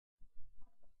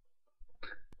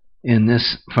In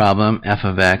this problem, f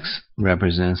of x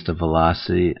represents the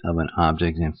velocity of an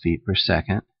object in feet per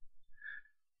second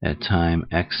at time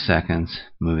x seconds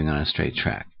moving on a straight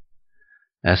track.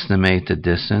 Estimate the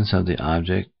distance of the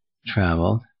object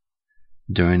traveled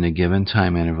during the given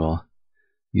time interval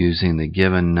using the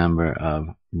given number of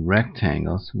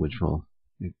rectangles, which we'll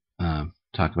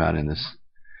talk about in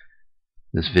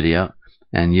this video,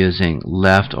 and using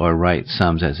left or right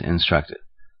sums as instructed.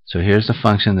 So here's the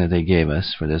function that they gave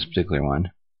us for this particular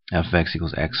one. F of x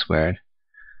equals x squared.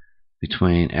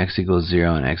 Between x equals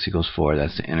 0 and x equals 4,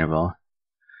 that's the interval,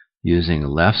 using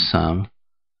left sum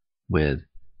with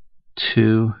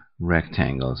two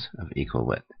rectangles of equal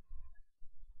width.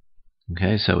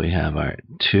 Okay, so we have our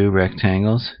two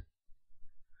rectangles.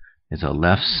 It's a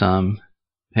left sum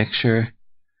picture.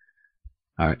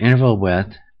 Our interval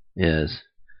width is,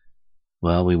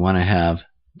 well, we want to have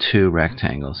two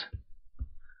rectangles.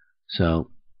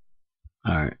 So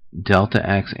our delta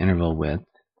x interval width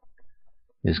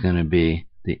is going to be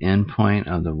the endpoint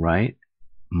of the right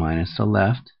minus the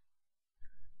left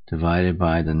divided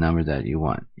by the number that you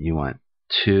want. You want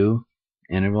two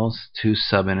intervals, two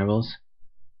subintervals,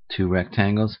 two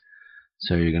rectangles.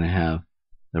 So you're going to have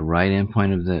the right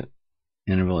endpoint of the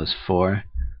interval is 4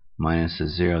 minus the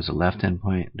 0 is the left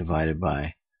endpoint divided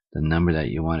by the number that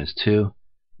you want is 2,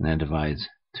 and that divides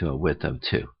to a width of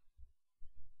 2.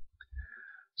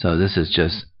 So this is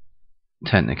just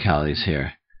technicalities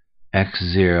here.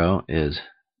 x0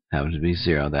 happens to be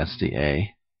 0, that's the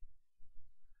a.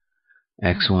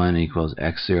 x1 equals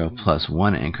x0 plus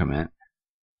 1 increment,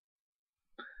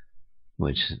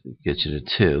 which gets you to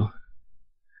 2.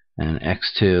 And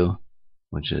x2,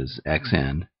 which is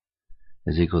xn,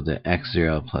 is equal to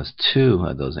x0 plus 2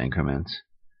 of those increments,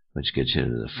 which gets you to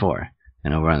the 4.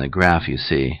 And over on the graph you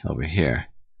see over here,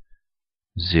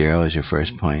 0 is your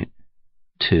first point,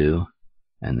 2,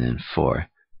 and then 4,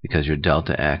 because your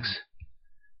delta x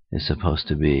is supposed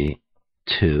to be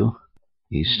 2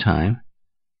 each time.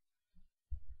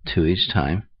 2 each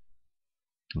time.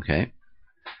 Okay?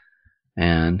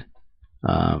 And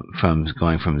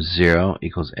going from 0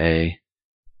 equals a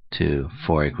to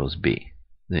 4 equals b.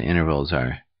 The intervals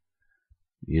are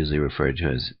usually referred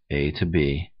to as a to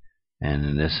b, and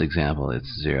in this example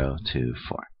it's 0 to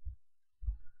 4.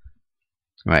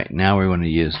 Right, now we're going to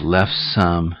use left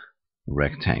sum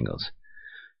rectangles.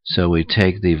 So we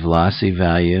take the velocity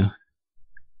value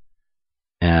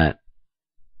at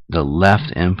the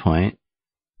left endpoint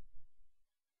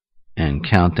and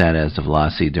count that as the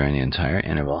velocity during the entire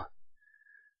interval.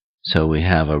 So we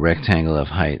have a rectangle of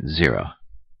height 0.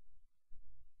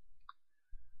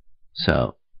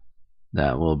 So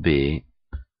that will be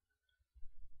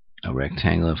a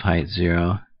rectangle of height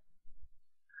 0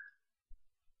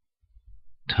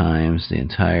 times the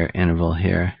entire interval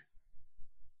here,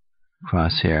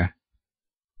 across here,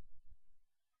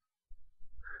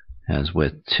 has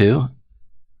width 2,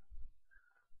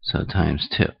 so times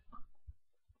 2,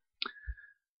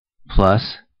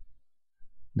 plus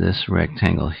this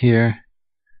rectangle here,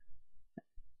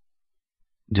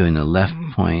 doing the left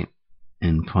point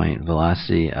endpoint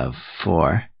velocity of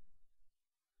 4,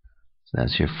 so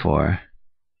that's your 4,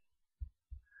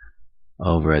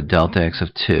 over a delta x of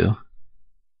 2,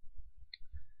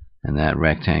 and that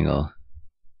rectangle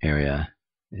area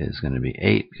is going to be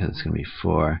 8 because it's going to be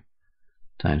 4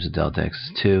 times the delta x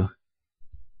is 2,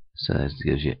 so that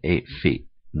gives you 8 feet,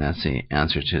 and that's the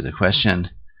answer to the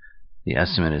question. The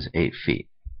estimate is 8 feet.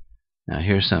 Now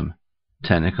here's some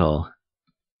technical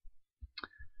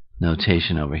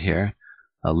notation over here.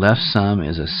 A left sum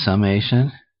is a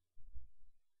summation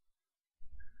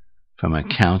from a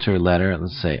counter letter,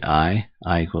 let's say I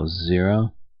equals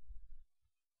 0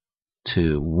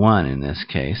 to 1 in this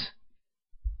case,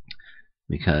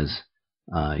 because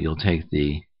you'll take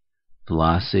the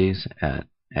velocities at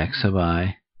x of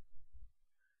I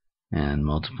and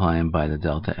multiply them by the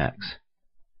delta x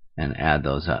and add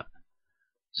those up.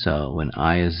 So when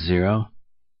I is 0,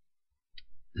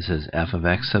 this is f of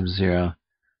x sub 0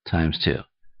 times 2.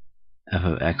 F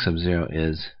of x sub 0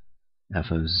 is f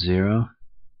of 0,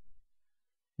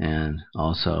 and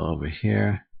also over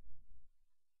here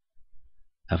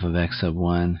f of x sub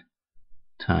 1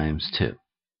 times 2,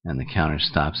 and the counter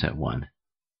stops at 1.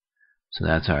 So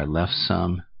that's our left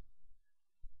sum,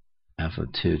 f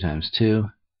of 2 times 2,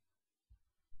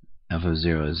 f of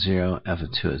 0 is 0, f of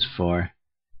 2 is 4,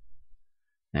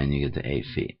 and you get the 8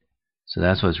 feet. So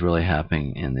that's what's really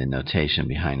happening in the notation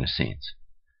behind the scenes.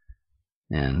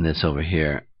 And this over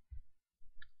here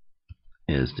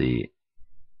is the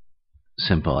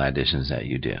simple additions that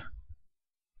you do.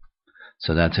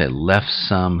 So that's a left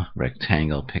sum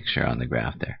rectangle picture on the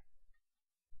graph there.